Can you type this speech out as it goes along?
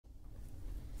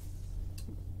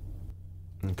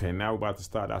Okay, now we're about to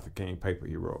start out the King paper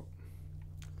he wrote.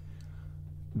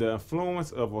 The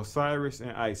influence of Osiris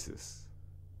and Isis.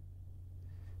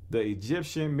 The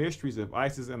Egyptian mysteries of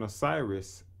Isis and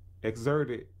Osiris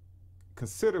exerted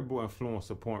considerable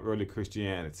influence upon early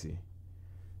Christianity.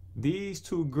 These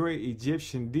two great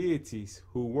Egyptian deities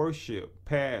who worship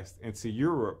passed into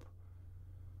Europe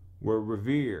were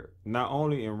revered not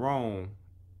only in Rome,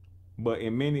 but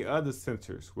in many other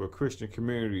centers where Christian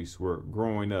communities were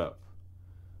growing up.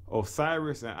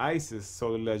 Osiris and Isis,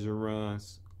 so the legend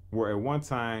runs, were at one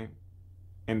time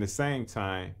and the same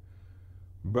time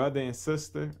brother and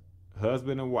sister,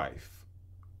 husband and wife.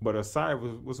 But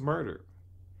Osiris was murdered.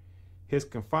 His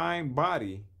confined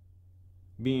body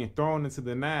being thrown into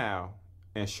the Nile,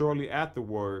 and shortly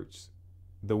afterwards,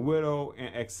 the widow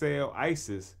and exiled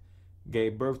Isis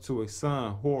gave birth to a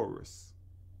son, Horus.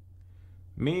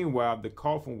 Meanwhile, the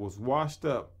coffin was washed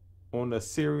up on the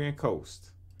Syrian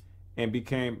coast and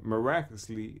became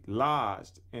miraculously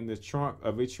lodged in the trunk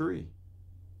of a tree.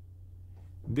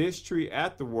 This tree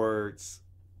afterwards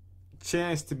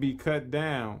chanced to be cut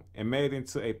down and made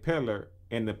into a pillar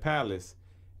in the palace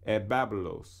at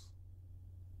Babylos,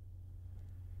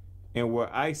 and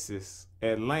where Isis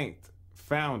at length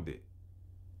found it.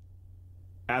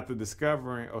 After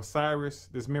discovering Osiris'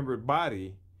 dismembered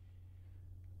body,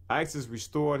 Isis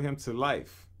restored him to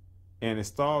life and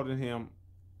installed him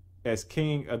as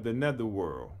king of the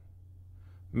netherworld.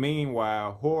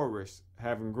 Meanwhile, Horus,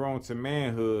 having grown to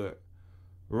manhood,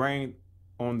 reigned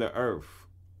on the earth,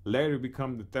 later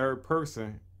become the third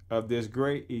person of this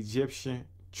great Egyptian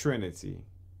trinity.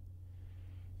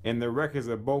 In the records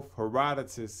of both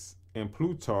Herodotus and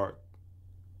Plutarch,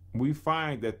 we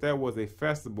find that there was a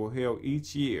festival held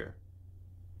each year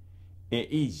in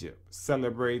Egypt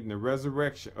celebrating the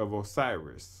resurrection of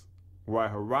Osiris. While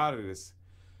Herodotus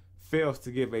fails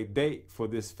to give a date for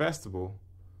this festival,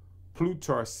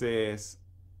 Plutarch says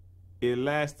it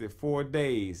lasted 4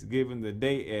 days, giving the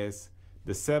date as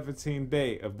the 17th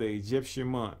day of the Egyptian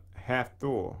month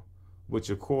Hathor, which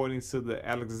according to the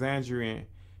Alexandrian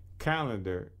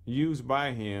calendar used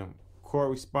by him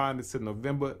corresponded to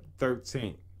November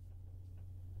 13th.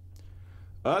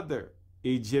 Other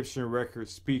Egyptian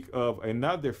records speak of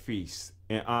another feast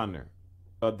in honor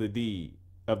of the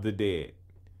dead,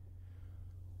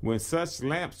 when such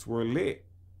lamps were lit,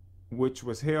 which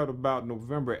was held about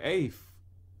November 8th.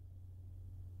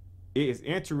 It is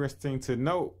interesting to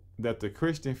note that the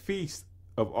Christian feast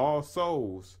of All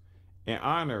Souls in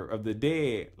honor of the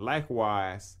dead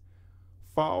likewise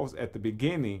falls at the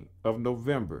beginning of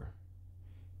November.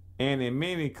 And in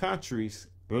many countries,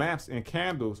 lamps and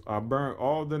candles are burned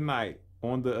all the night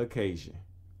on that occasion.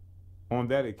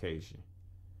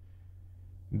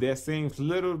 There seems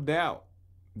little doubt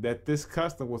that this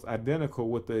custom was identical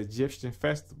with the Egyptian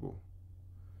festival.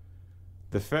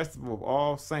 The festival of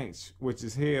All Saints, which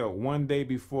is held one day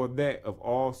before that of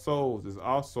All Souls, is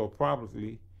also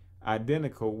probably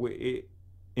identical with it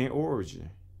in origin.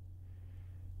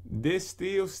 This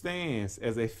still stands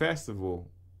as a festival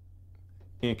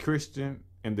in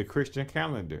the Christian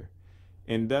calendar,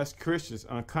 and thus Christians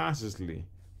unconsciously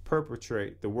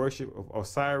perpetrate the worship of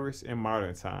Osiris in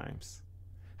modern times.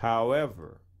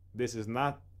 However, this is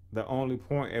not the only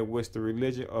point at which the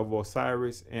religion of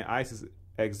Osiris and Isis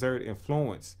exert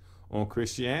influence on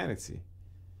Christianity.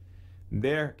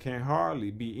 There can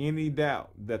hardly be any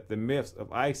doubt that the myths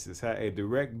of Isis had a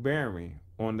direct bearing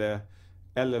on the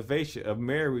elevation of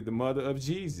Mary, the mother of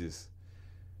Jesus,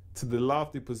 to the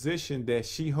lofty position that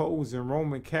she holds in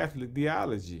Roman Catholic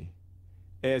theology.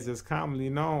 As is commonly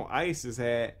known, Isis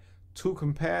had two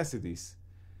capacities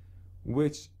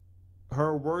which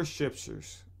her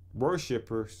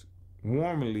worshippers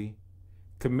warmly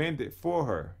commended for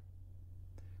her.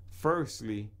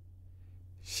 Firstly,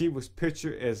 she was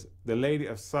pictured as the Lady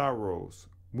of Sorrows,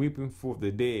 weeping for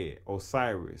the dead,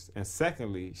 Osiris. And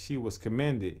secondly, she was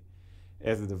commended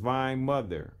as the Divine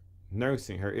Mother,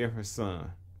 nursing her infant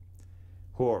son,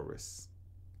 Horus.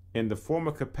 In the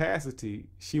former capacity,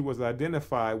 she was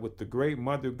identified with the great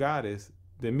mother goddess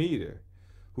Demeter,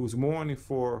 whose mourning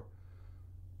for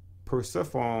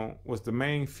Persephone was the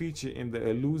main feature in the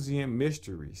Eleusinian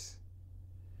mysteries.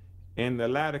 In the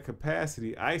latter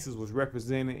capacity, Isis was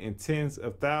represented in tens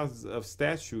of thousands of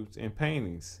statues and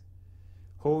paintings,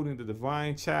 holding the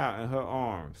divine child in her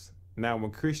arms. Now,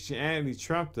 when Christianity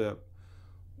trumped up,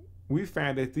 we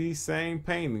find that these same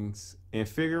paintings and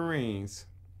figurines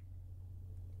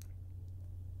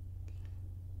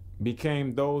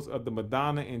became those of the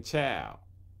Madonna and Child,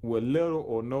 with little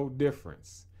or no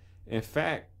difference. In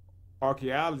fact,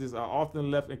 archaeologists are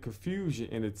often left in confusion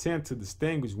in an attempt to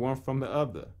distinguish one from the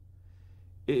other.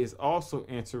 It is also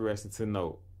interesting to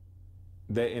note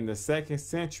that in the 2nd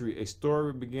century, a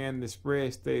story began to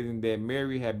spread stating that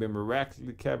Mary had been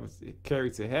miraculously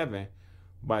carried to heaven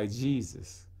by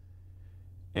Jesus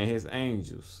and his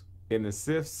angels. In the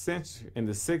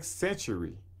 6th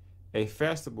century, a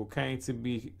festival came to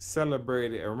be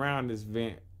celebrated around this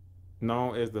event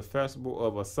known as the Festival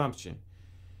of Assumption,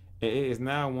 and it is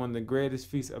now one of the greatest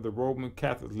feasts of the Roman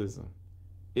Catholicism.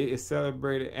 It is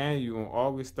celebrated annually on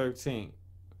August 13th,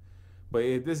 but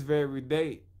it is this very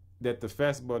date that the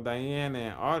festival of Diana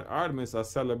and Artemis are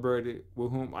celebrated,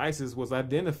 with whom Isis was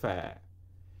identified.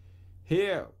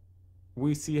 Here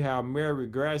we see how Mary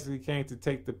gradually came to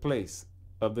take the place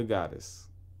of the goddess.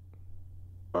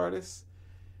 Artists.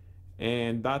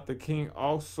 And Dr. King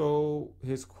also,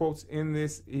 his quotes in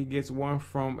this, he gets one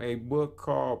from a book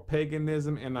called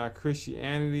Paganism and Our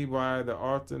Christianity by the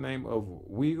author name of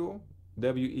Weigall,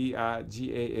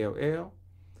 Weigall.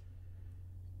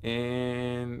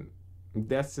 And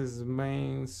that's his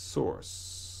main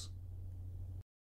source.